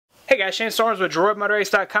guys, Shane Starnes with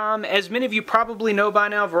DroidModderX.com. As many of you probably know by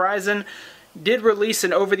now, Verizon did release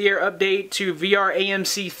an over-the-air update to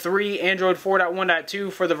VRAMC3 Android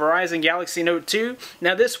 4.1.2 for the Verizon Galaxy Note 2.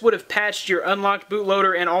 Now this would have patched your unlocked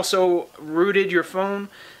bootloader and also rooted your phone.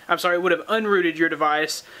 I'm sorry, it would have unrooted your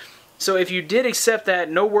device. So if you did accept that,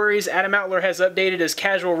 no worries. Adam Outler has updated his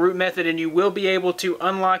casual root method and you will be able to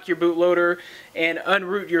unlock your bootloader and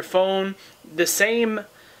unroot your phone. The same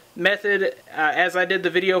method as I did the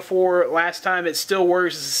video for last time. It still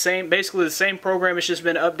works. It's the same, basically the same program. It's just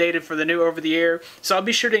been updated for the new over-the-air. So I'll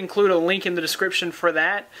be sure to include a link in the description for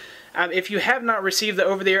that. If you have not received the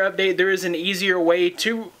over-the-air update, there is an easier way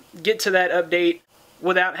to get to that update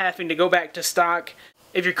without having to go back to stock.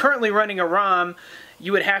 If you're currently running a ROM,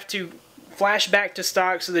 you would have to flash back to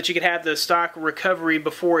stock so that you could have the stock recovery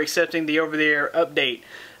before accepting the over-the-air update.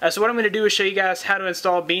 So what I'm going to do is show you guys how to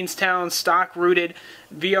install Beanstown stock rooted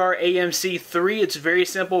VRAMC3. It's very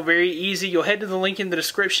simple, very easy. You'll head to the link in the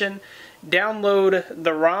description, download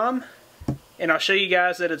the ROM, and I'll show you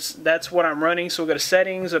guys that that's what I'm running. So we'll go to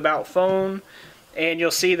settings, about phone, and you'll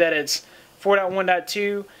see that it's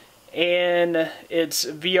 4.1.2 and it's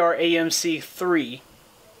VRAMC3.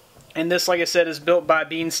 And this, like I said, is built by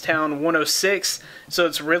Beanstown 106, so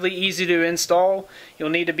it's really easy to install. You'll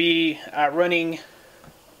need to be running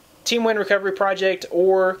TeamWin Recovery Project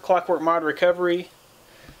or Clockwork Mod Recovery.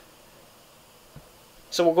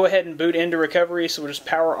 So we'll go ahead and boot into recovery, so we'll just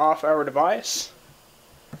power off our device.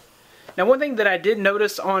 Now one thing that I did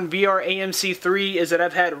notice on VRAMC3 is that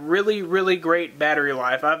I've had really great battery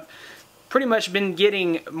life. I've pretty much been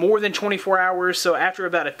getting more than 24 hours, so after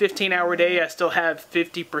about a 15-hour day I still have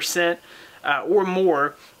 50% or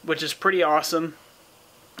more, which is pretty awesome.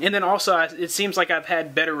 And then also it seems like I've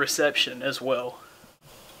had better reception as well.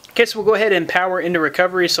 Okay, so we'll go ahead and power into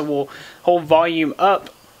recovery, so we'll hold volume up,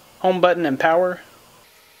 home button, and power.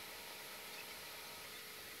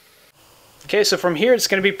 Okay, so from here it's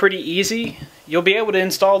going to be pretty easy. You'll be able to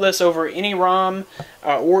install this over any ROM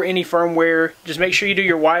or any firmware. Just make sure you do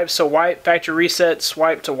your wipe, so wipe, factory reset,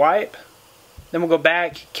 swipe to wipe. Then we'll go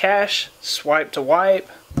back, cache, swipe to wipe.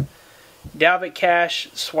 Dalvik cache,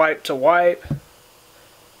 swipe to wipe.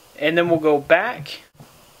 And then we'll go back,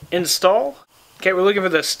 install. Okay, we're looking for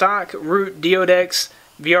the stock root Deodex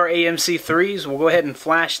VRAMC3s. We'll go ahead and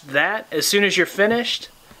flash that. As soon as you're finished,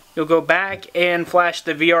 you'll go back and flash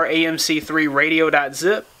the VRAMC3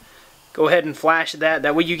 radio.zip. Go ahead and flash that.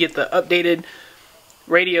 That way you get the updated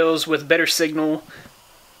radios with better signal.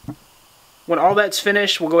 When all that's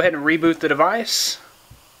finished, we'll go ahead and reboot the device.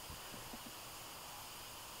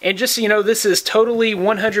 And just so you know, this is totally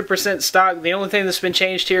 100% stock. The only thing that's been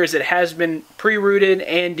changed here is it has been pre-rooted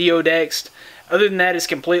and deodexed. Other than that, it's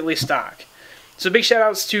completely stock. So big shout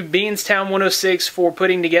outs to Beanstown 106 for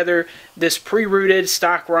putting together this pre-rooted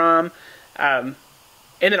stock ROM. And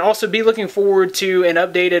then also be looking forward to an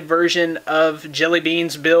updated version of Jelly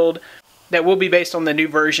Bean's build that will be based on the new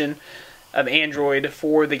version of Android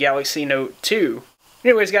for the Galaxy Note 2.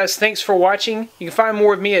 Anyways guys, thanks for watching. You can find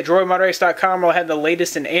more of me at DroidModderX.com, where I'll have the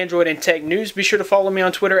latest in Android and tech news. Be sure to follow me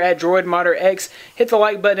on Twitter at DroidModderX. Hit the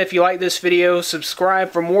like button if you like this video.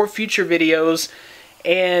 Subscribe for more future videos.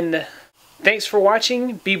 And thanks for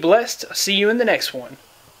watching. Be blessed. See you in the next one.